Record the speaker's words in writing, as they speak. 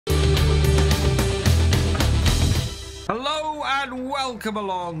Welcome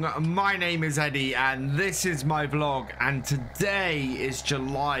along, my name is Eddie and this is my vlog, and today is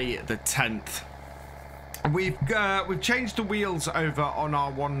July the 10th. We've changed the wheels over on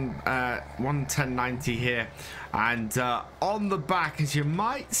our 11090 here, and on the back, as you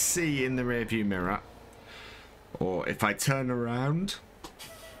might see in the rearview mirror, or if I turn around,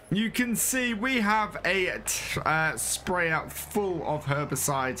 you can see we have a spray out full of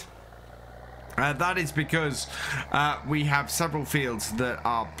herbicide. That is because we have several fields that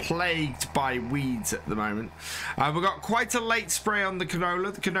are plagued by weeds at the moment. We've got quite a late spray on the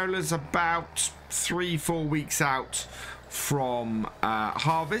canola. The canola's about 3-4 weeks out from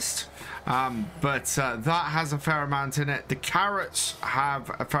harvest, but that has a fair amount in it. The carrots have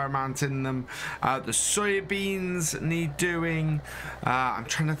a fair amount in them. The soybeans need doing. I'm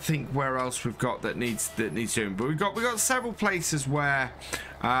trying to think where else we've got that needs doing, but we've got several places where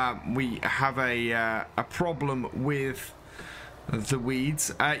we have a problem with the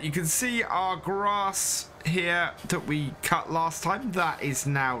weeds. You can see our grass here that we cut last time. That is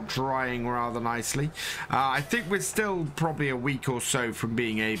now drying rather nicely. I think we're still probably a week or so from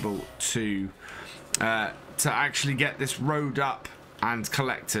being able to actually get this rode up and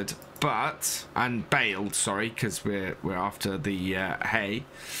collected, and baled, sorry, because we're after the hay.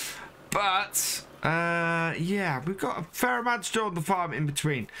 But yeah, we've got a fair amount to do on the farm in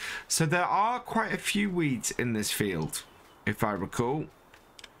between, so there are quite a few weeds in this field, if I recall.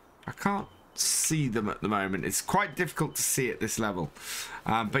 I can't see them at the moment. It's quite difficult to see at this level,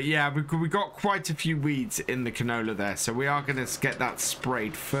 but yeah, we got quite a few weeds in the canola there, so we are going to get that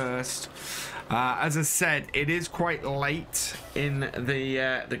sprayed first. As I said, it is quite late in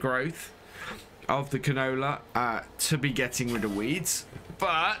the growth of the canola to be getting rid of weeds,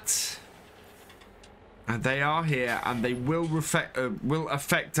 but they are here and they will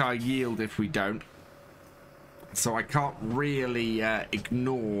affect our yield if we don't. So I can't really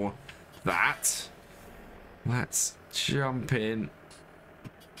ignore that. Let's jump in.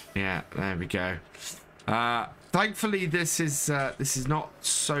 Yeah, there we go. Thankfully, this is not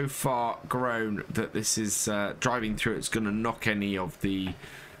so far grown that this is driving through. It's going to knock any of the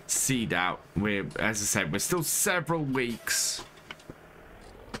seed out. As I said, we're still several weeks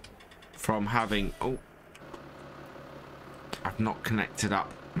from having. Oh, I've not connected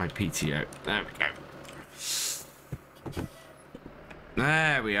up my PTO. There we go.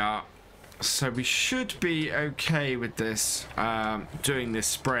 There we are. So we should be okay with this, doing this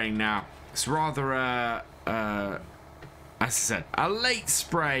spraying now. It's rather as I said, a late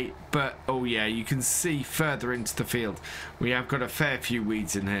spray, but oh yeah, you can see further into the field we have got a fair few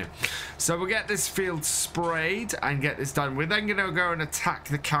weeds in here. So we'll get this field sprayed and get this done. We're then going to go and attack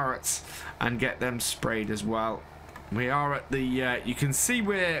the carrots and get them sprayed as well. We are at the you can see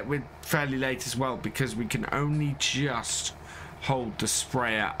we're fairly late as well, because we can only just hold the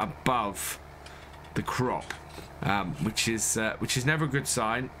sprayer above the crop, which is never a good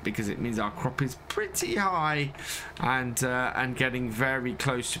sign, because it means our crop is pretty high and getting very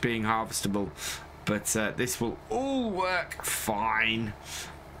close to being harvestable. But this will all work fine,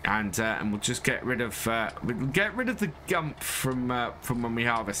 and we'll just get rid of the gump from when we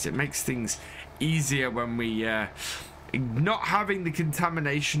harvest. It makes things easier when we not having the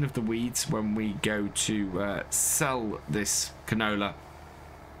contamination of the weeds when we go to sell this canola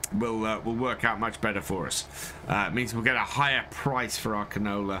will work out much better for us. It means we'll get a higher price for our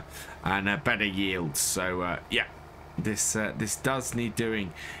canola and a better yield. So yeah, this does need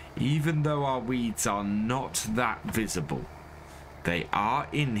doing. Even though our weeds are not that visible, they are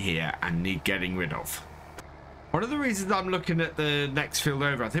in here and need getting rid of. One of the reasons I'm looking at the next field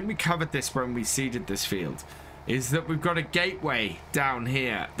over, I think we covered this when we seeded this field, is that we've got a gateway down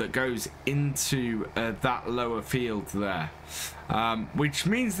here that goes into that lower field there, which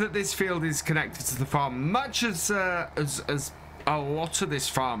means that this field is connected to the farm, much as a lot of this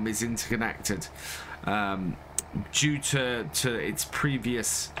farm is interconnected, due to its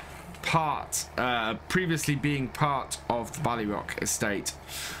previous part, previously being part of the Ballyrock estate.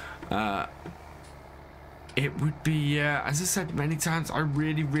 It would be, as I said many times, I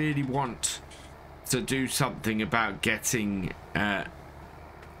really, really want to do something about getting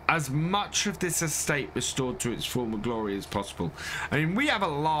as much of this estate restored to its former glory as possible. I mean, we have a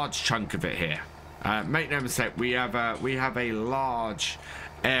large chunk of it here. Make no mistake, we have a large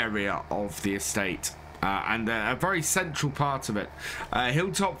area of the estate, and a very central part of it.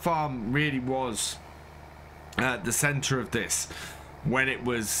 Hilltop Farm really was the centre of this when it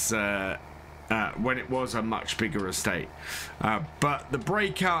was a much bigger estate, but the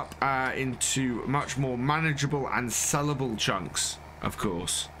breakup into much more manageable and sellable chunks, of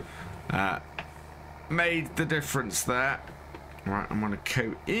course, made the difference there. Right, I'm going to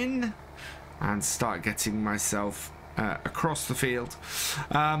go in and start getting myself across the field.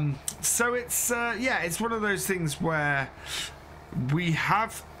 So it's yeah, it's one of those things where we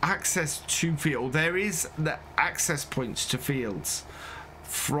have access to field. There is the access points to fields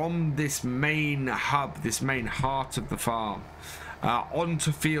from this main hub, this main heart of the farm,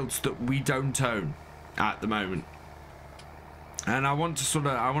 onto fields that we don't own at the moment. And I want to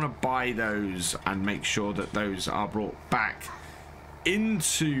I want to buy those and make sure that those are brought back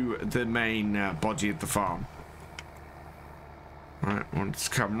into the main body of the farm. Right, I want to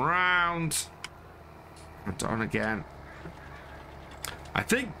come round and on again. I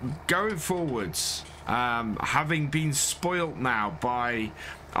think going forwards, having been spoilt now by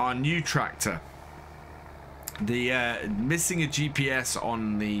our new tractor, the missing a GPS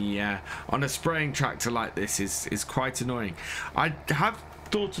on a spraying tractor like this is quite annoying. I have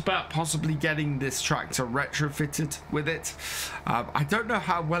thought about possibly getting this tractor retrofitted with it. I don't know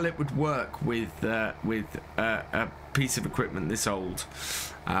how well it would work with a piece of equipment this old,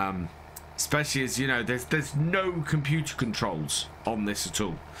 especially as you know there's no computer controls on this at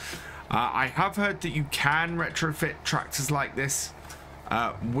all. I have heard that you can retrofit tractors like this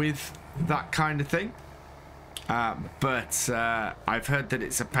with that kind of thing. But I've heard that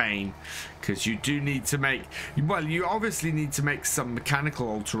it's a pain because you do need to make, well, you obviously need to make some mechanical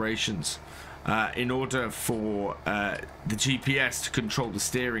alterations in order for the GPS to control the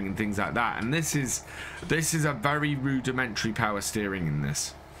steering and things like that. And this is a very rudimentary power steering in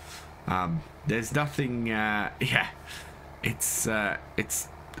this. There's nothing, yeah,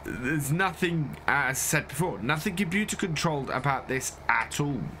 there's nothing, as I said before, nothing computer controlled about this at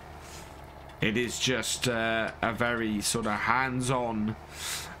all. It is just a very sort of hands-on,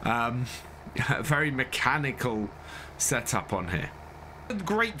 very mechanical setup on here. The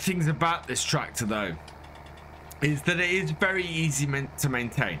great things about this tractor, though, is that it is very easy to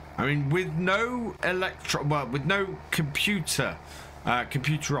maintain. I mean, with no with no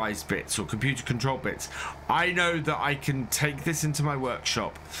computerized bits or computer control bits, I know that I can take this into my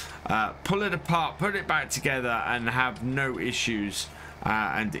workshop, pull it apart, put it back together, and have no issues.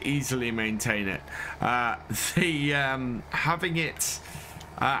 And easily maintain it.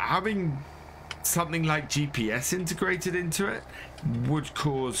 Having something like GPS integrated into it would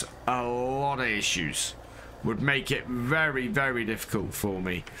cause a lot of issues. Would make it very, very difficult for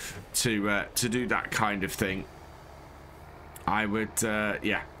me to do that kind of thing. I would,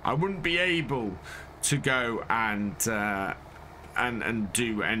 yeah, I wouldn't be able to go and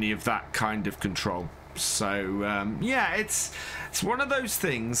do any of that kind of control. So yeah, it's one of those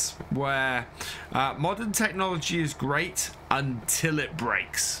things where modern technology is great until it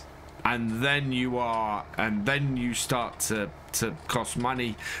breaks, and then you start to cost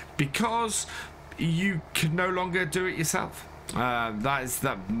money because you can no longer do it yourself.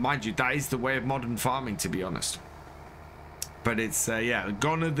 Mind you, that is the way of modern farming, to be honest. But it's yeah,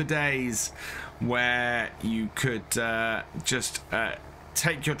 gone are the days where you could just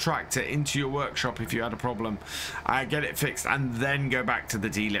take your tractor into your workshop if you had a problem, get it fixed, and then go back to the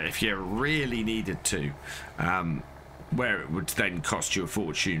dealer if you really needed to, where it would then cost you a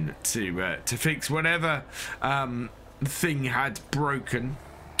fortune to fix whatever thing had broken,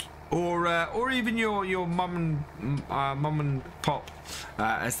 or even your mum and pop,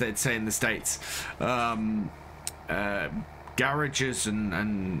 as they'd say in the States, garages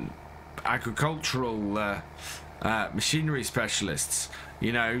and agricultural machinery specialists.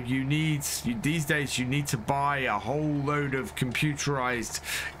 You know, these days you need to buy a whole load of computerized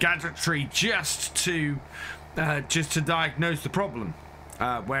gadgetry just to diagnose the problem,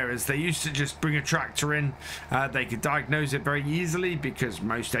 whereas they used to just bring a tractor in. They could diagnose it very easily because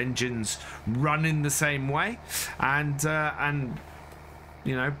most engines run in the same way, and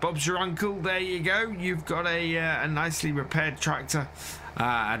you know, Bob's your uncle. There you go. You've got a nicely repaired tractor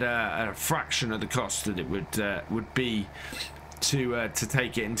at a fraction of the cost that it would be to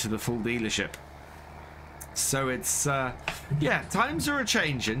take it into the full dealership. So it's yeah, times are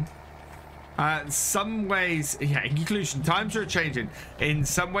a-changing. Some ways, yeah, in conclusion, times are a-changing. In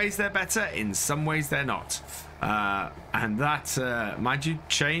some ways they're better, in some ways they're not. And that, mind you,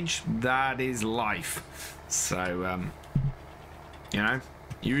 change, that is life. So, you know,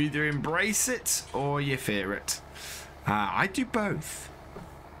 you either embrace it or you fear it. I do both.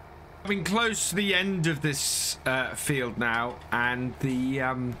 Coming close to the end of this field now, and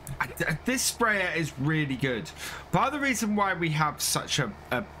this sprayer is really good. Part of the reason why we have such a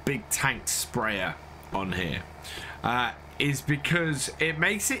big tank sprayer on here is because it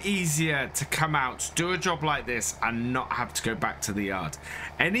makes it easier to come out, do a job like this, and not have to go back to the yard.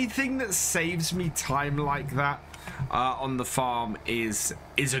 Anything that saves me time like that on the farm is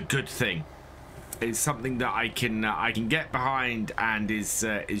a good thing. It's something that I can get behind and is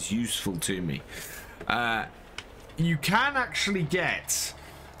useful to me. You can actually get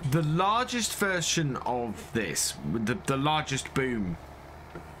the largest version of this, the largest boom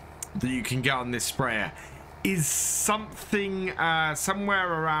that you can get on this sprayer is something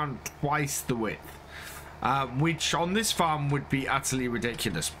somewhere around twice the width, which on this farm would be utterly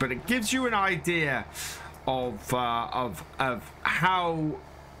ridiculous. But it gives you an idea of how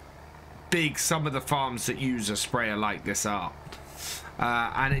big some of the farms that use a sprayer like this are.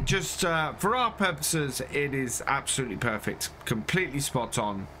 And it just, for our purposes, it is absolutely perfect, completely spot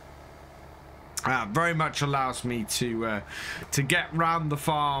on. Very much allows me to get round the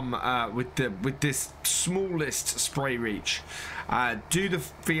farm with this smallest spray reach, do the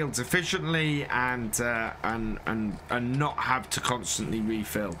fields efficiently, and not have to constantly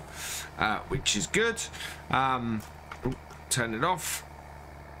refill, which is good. Turn it off.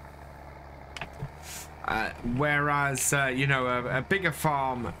 Whereas you know, a bigger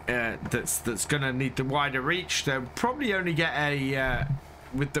farm that's gonna need the wider reach, they'll probably only get a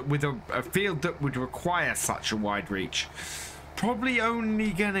with a field that would require such a wide reach, probably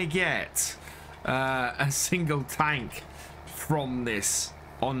only gonna get a single tank from this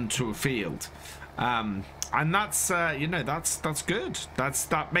onto a field, and that's you know, that's good.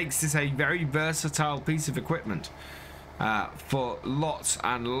 That makes this a very versatile piece of equipment for lots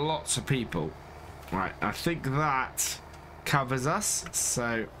and lots of people. Right, I think that covers us,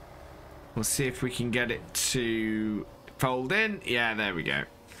 so we'll see if we can get it to fold in. Yeah, there we go.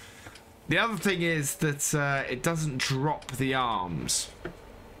 The other thing is that it doesn't drop the arms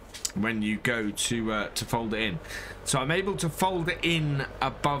when you go to fold it in, so I'm able to fold it in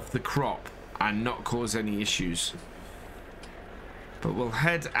above the crop and not cause any issues. But we'll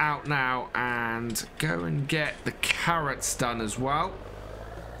head out now and go and get the carrots done as well.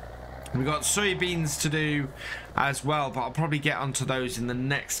 We've got soybeans to do as well, but I'll probably get onto those in the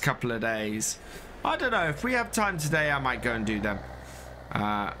next couple of days. I don't know, if we have time today, I might go and do them.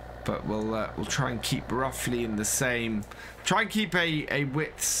 But we'll try and keep roughly in the same. Try and keep a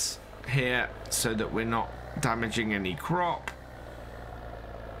width here so that we're not damaging any crop.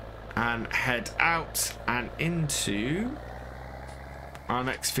 And head out and into our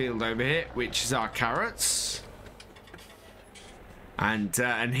next field over here, which is our carrots.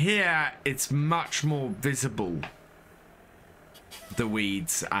 And here it's much more visible, the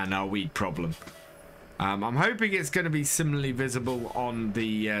weeds and our weed problem. I'm hoping it's going to be similarly visible on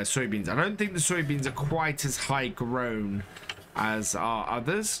the soybeans. I don't think the soybeans are quite as high grown as our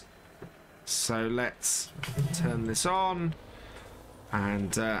others. So let's turn this on,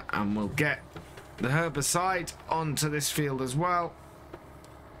 and we'll get the herbicide onto this field as well.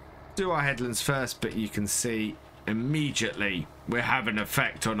 Do our headlands first, but you can see immediately we have an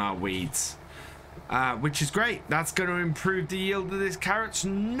effect on our weeds, which is great. That's going to improve the yield of this carrots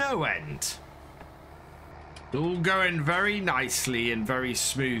no end. All going very nicely and very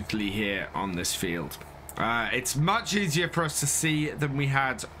smoothly here on this field. It's much easier for us to see than we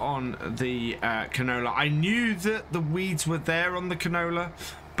had on the canola. I knew that the weeds were there on the canola,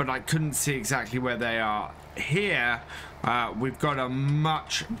 but I couldn't see exactly where they are. Here we've got a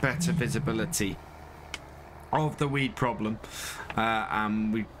much better visibility of the weed problem,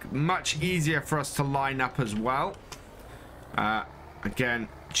 and much easier for us to line up as well. Again,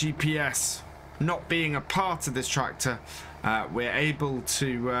 GPS not being a part of this tractor, we're able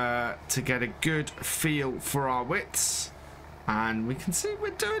to get a good feel for our widths, and we can see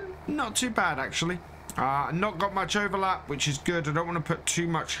we're doing not too bad actually. Not got much overlap, which is good. I don't want to put too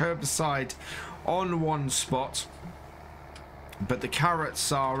much herbicide on one spot. But the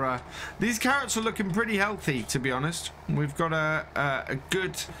carrots are, these carrots are looking pretty healthy, to be honest. We've got a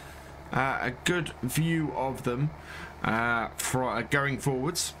good view of them for going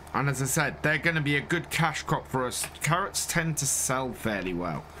forwards. And as I said, they're going to be a good cash crop for us. Carrots tend to sell fairly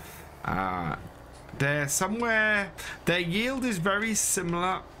well. They're somewhere, their yield is very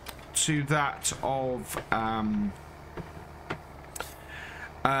similar to that of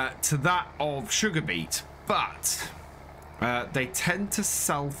sugar beet, but they tend to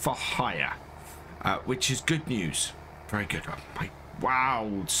sell for higher, which is good news. Very good. Oh,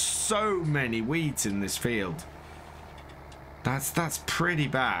 wow, so many weeds in this field. That's pretty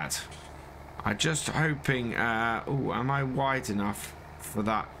bad. I'm just hoping. Oh, am I wide enough for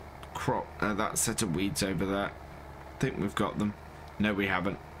that crop? That set of weeds over there. I think we've got them. No, we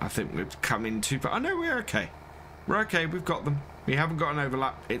haven't. I think we've come in too far. Oh no, we're okay. We're okay. We've got them. We haven't got an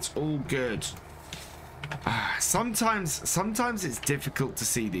overlap. It's all good. Sometimes it's difficult to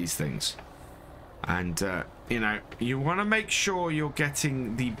see these things, and you know, you want to make sure you're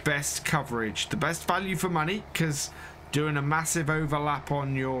getting the best coverage, the best value for money, because doing a massive overlap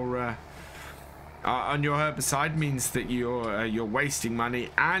on your herbicide means that you're wasting money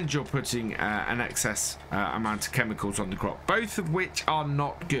and you're putting an excess amount of chemicals on the crop, both of which are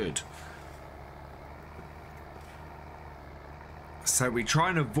not good. So we try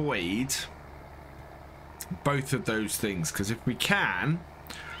and avoid both of those things, because if we can,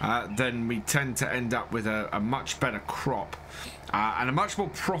 then we tend to end up with a much better crop and a much more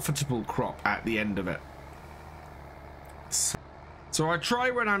profitable crop at the end of it. So I try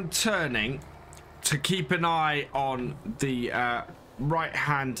when I'm turning to keep an eye on the right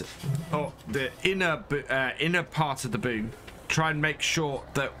hand, or the inner part of the boom. Try and make sure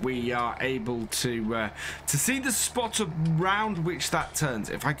that we are able to see the spot around which that turns.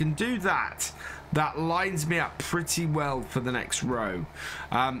 If I can do that, that lines me up pretty well for the next row.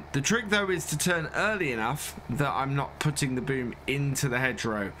 The trick though is to turn early enough that I'm not putting the boom into the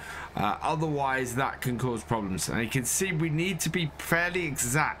hedgerow. Otherwise that can cause problems. And you can see we need to be fairly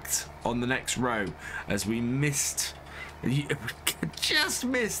exact on the next row, as we just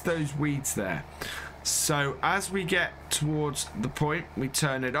missed those weeds there. So as we get towards the point, we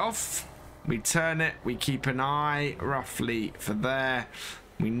turn it off, we turn it, we keep an eye roughly for there.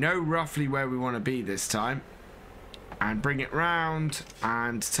 We know roughly where we want to be this time, and bring it round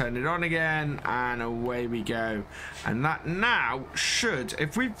and turn it on again, and away we go. And that now should,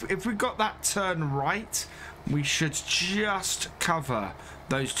 if we've got that turn right, we should just cover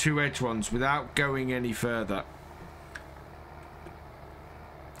those two edge ones without going any further.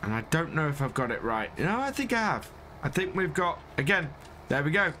 And I don't know if I've got it right. No, I think I have. I think we've got, again, there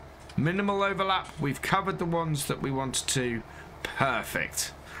we go. Minimal overlap. We've covered the ones that we wanted to.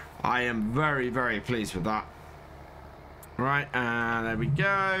 Perfect. I am very, very pleased with that. Right, and there we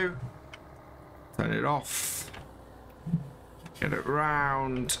go. Turn it off. Get it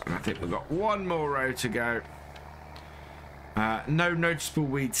round. And I think we've got one more row to go. No noticeable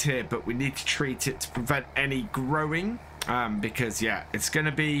weeds here, but we need to treat it to prevent any growing. Because yeah, it's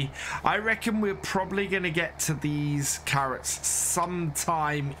gonna be, I reckon we're probably gonna get to these carrots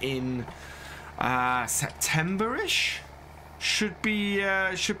sometime in September-ish. Should be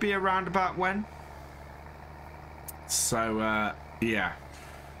around about when. So yeah,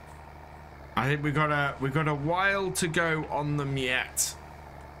 I think we've got a while to go on them yet.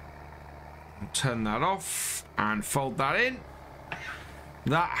 Turn that off and fold that in.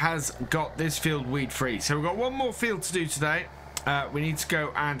 That has got this field weed free. So we've got one more field to do today. We need to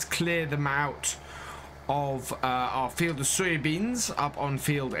go and clear them out of our field of soybeans up on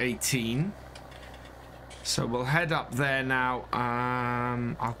field 18. So we'll head up there now.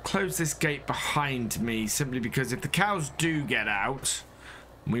 I'll close this gate behind me simply because if the cows do get out,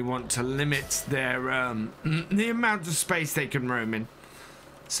 we want to limit their the amount of space they can roam in.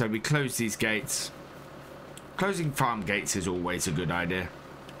 So we close these gates. Closing farm gates is always a good idea.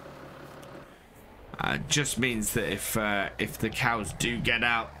 Just means that if the cows do get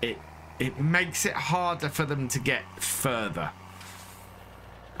out, it makes it harder for them to get further,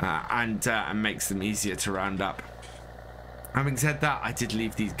 and makes them easier to round up. Having said that, I did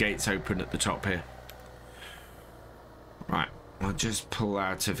leave these gates open at the top here. Right, I'll just pull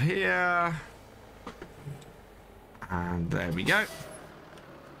out of here, and there we go.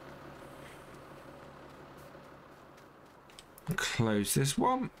 Close this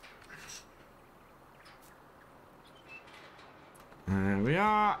one. There we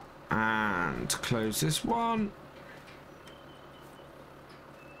are. And close this one.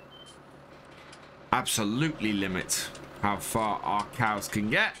 Absolutely limit how far our cows can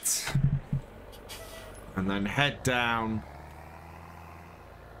get. And then head down.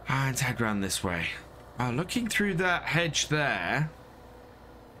 And head round this way. Looking through that hedge there.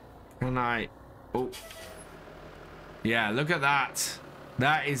 Can I... Oh. Yeah, look at that.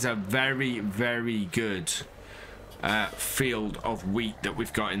 That is a very, very good field of wheat that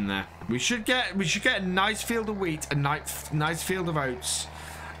we've got in there. We should get a nice field of wheat, a nice field of oats,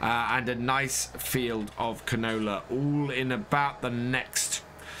 and a nice field of canola, all in about the next,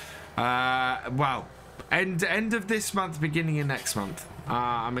 well, end of this month, beginning of next month.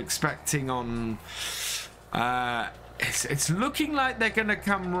 I'm expecting on. It's looking like they're going to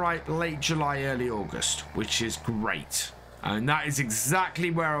come right late July, early August, which is great. And that is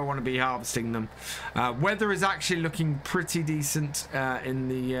exactly where I want to be harvesting them. Weather is actually looking pretty decent in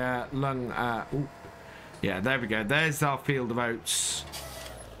the lung. Yeah, there we go. There's our field of oats.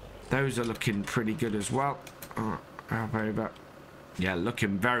 Those are looking pretty good as well. Yeah,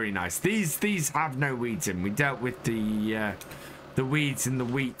 looking very nice. These have no weeds in. We dealt with the the weeds in the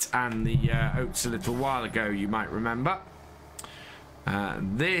wheat and the oats a little while ago, you might remember.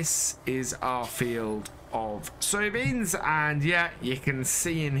 This is our field of soybeans, and yeah, you can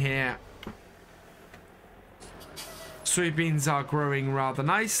see in here soybeans are growing rather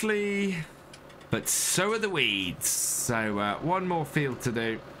nicely, but so are the weeds. So one more field to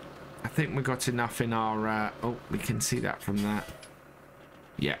do. I think we got enough in our oh, we can see that from that.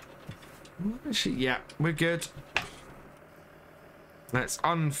 Yeah, actually, yeah, we're good. Let's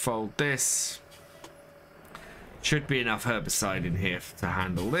unfold this. Should be enough herbicide in here to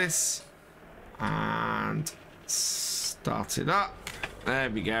handle this. And start it up.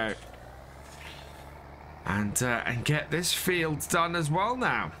 There we go. And get this field done as well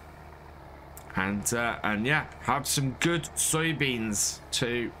now. And yeah, have some good soybeans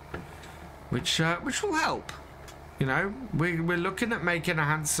too, which will help. You know, we're looking at making a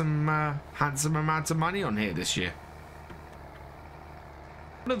handsome amount of money on here this year.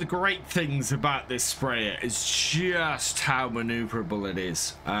 One of the great things about this sprayer is just how maneuverable it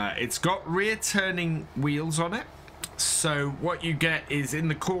is. It's got rear turning wheels on it. So what you get is in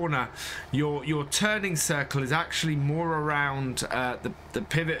the corner, your turning circle is actually more around the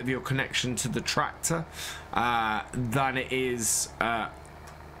pivot of your connection to the tractor than it is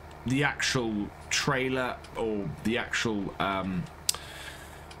the actual trailer or the actual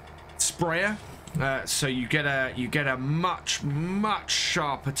sprayer. So you get a much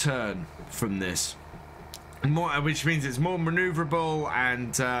sharper turn from this, which means it's more maneuverable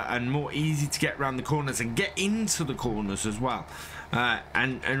and more easy to get around the corners and get into the corners as well.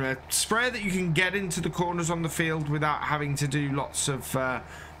 And a sprayer that you can get into the corners on the field without having to do lots of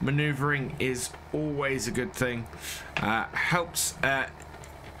maneuvering is always a good thing. Helps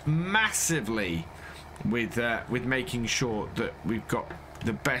massively with making sure that we've got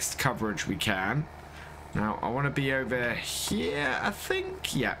the best coverage we can. Now I want to be over here, I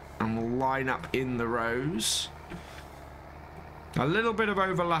think. Yeah, and we'll line up in the rows. A little bit of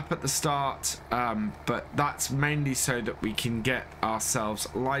overlap at the start, but that's mainly so that we can get ourselves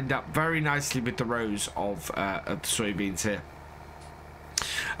lined up very nicely with the rows of the soybeans here.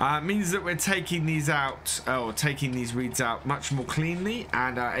 Means that we're taking these out, or taking these weeds out much more cleanly,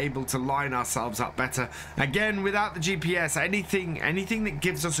 and are able to line ourselves up better. Again, without the GPS, anything that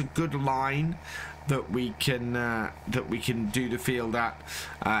gives us a good line that we can do the field at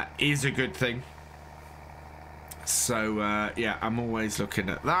is a good thing. So yeah, I'm always looking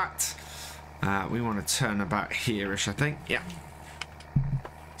at that. We want to turn about here-ish, I think. Yeah.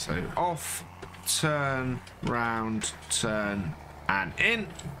 So off, turn, round, turn, and in.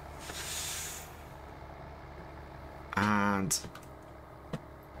 And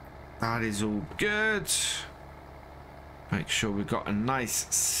that is all good. Make sure we've got a nice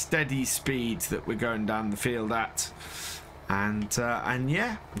steady speed that we're going down the field at. And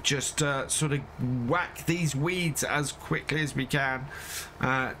yeah, just sort of whack these weeds as quickly as we can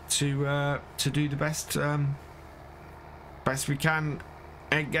to do the best we can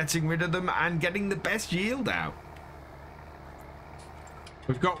at getting rid of them and getting the best yield out.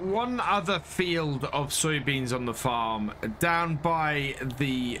 We've got one other field of soybeans on the farm down by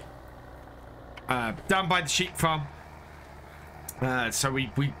the sheep farm. So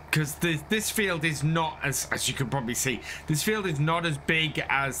because this field is not, as you can probably see, this field is not as big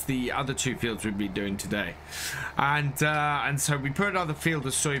as the other two fields we've been doing today, and so we put another field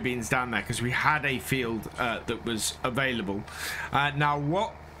of soybeans down there because we had a field that was available. Now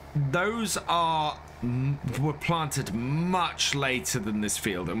what those were planted much later than this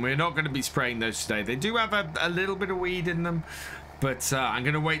field, and we're not going to be spraying those today. They do have a little bit of weed in them, but I'm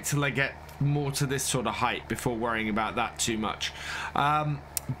going to wait till I get more to this sort of height before worrying about that too much.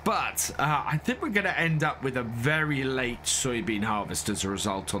 But I think we're going to end up with a very late soybean harvest as a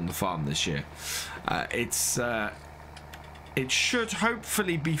result on the farm this year. It should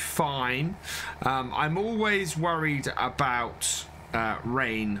hopefully be fine. I'm always worried about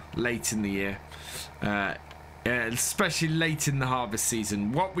rain late in the year, especially late in the harvest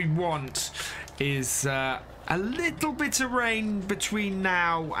season. What we want is a little bit of rain between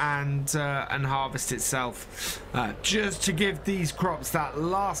now and harvest itself, just to give these crops that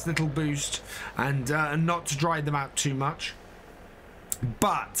last little boost and not to dry them out too much.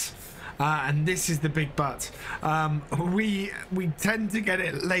 But and this is the big but, we tend to get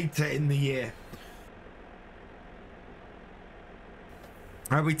it later in the year.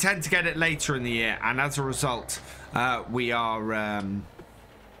 We tend to get it later in the year, and as a result, we are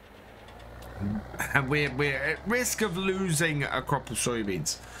and we're at risk of losing a crop of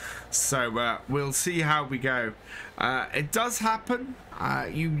soybeans. So we'll see how we go. It does happen.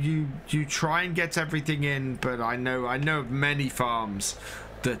 You try and get everything in, but I know of many farms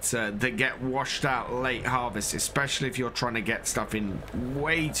that get washed out late harvest, especially if you're trying to get stuff in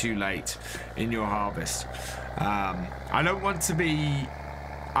way too late in your harvest. I don't want to be.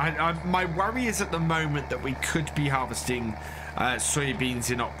 My worry is at the moment that we could be harvesting soybeans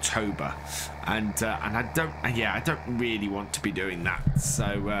in October, and I don't really want to be doing that.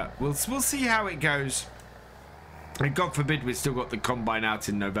 So we'll see how it goes. And God forbid we still got the combine out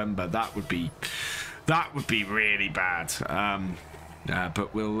in November. That would be really bad.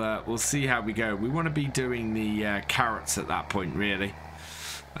 But we'll see how we go. We want to be doing the carrots at that point, really.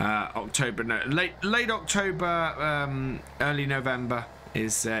 October, no, late October, early November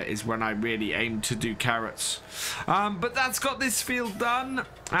is when I really aim to do carrots. But that's got this field done,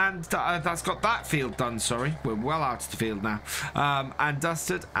 and that's got that field done. Sorry, we're well out of the field now, and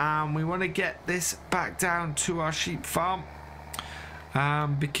dusted. And we want to get this back down to our sheep farm.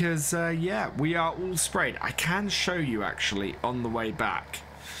 Because yeah, we are all sprayed. I can show you actually on the way back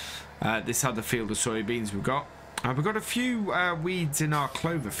this other field of soybeans we've got. We've got a few weeds in our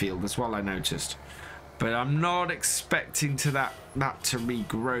clover field as well, I noticed, but I'm not expecting that to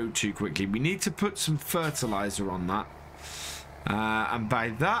regrow too quickly. We need to put some fertilizer on that, and by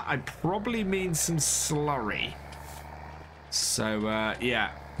that I probably mean some slurry. So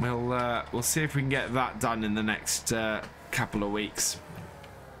yeah, we'll see if we can get that done in the next couple of weeks.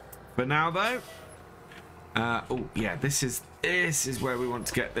 For now though, oh yeah, this is where we want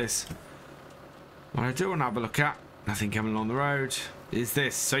to get this. What I do want to have a look at, nothing coming along the road, is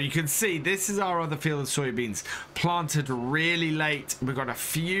this. So you can see this is our other field of soybeans, planted really late. We've got a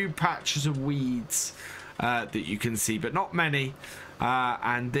few patches of weeds that you can see, but not many.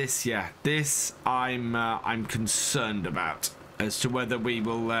 And this, yeah, this I'm concerned about as to whether we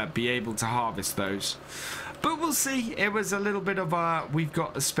will be able to harvest those. But we'll see. It was a little bit of we've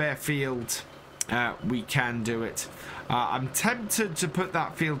got a spare field. We can do it. I'm tempted to put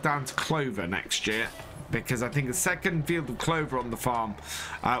that field down to clover next year, because I think a second field of clover on the farm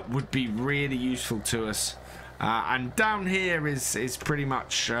would be really useful to us. And down here is pretty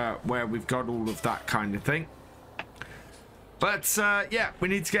much where we've got all of that kind of thing. But yeah, we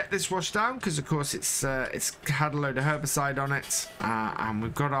need to get this washed down because, of course, it's had a load of herbicide on it, and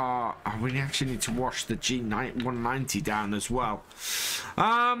we've got our. We actually need to wash the G190 down as well.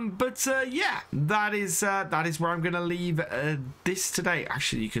 But yeah, that is where I'm going to leave this today.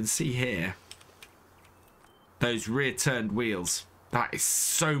 Actually, you can see here those rear-turned wheels. That is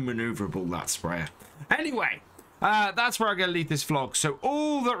so maneuverable, that sprayer. Anyway, that's where I'm going to leave this vlog. So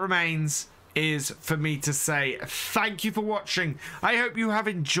all that remains is for me to say thank you for watching. I hope you have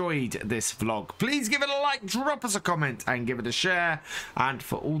enjoyed this vlog. Please give it a like, drop us a comment, and give it a share. And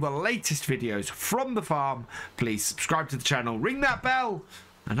for all the latest videos from the farm, please subscribe to the channel, ring that bell,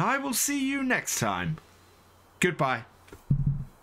 and I will see you next time. Goodbye.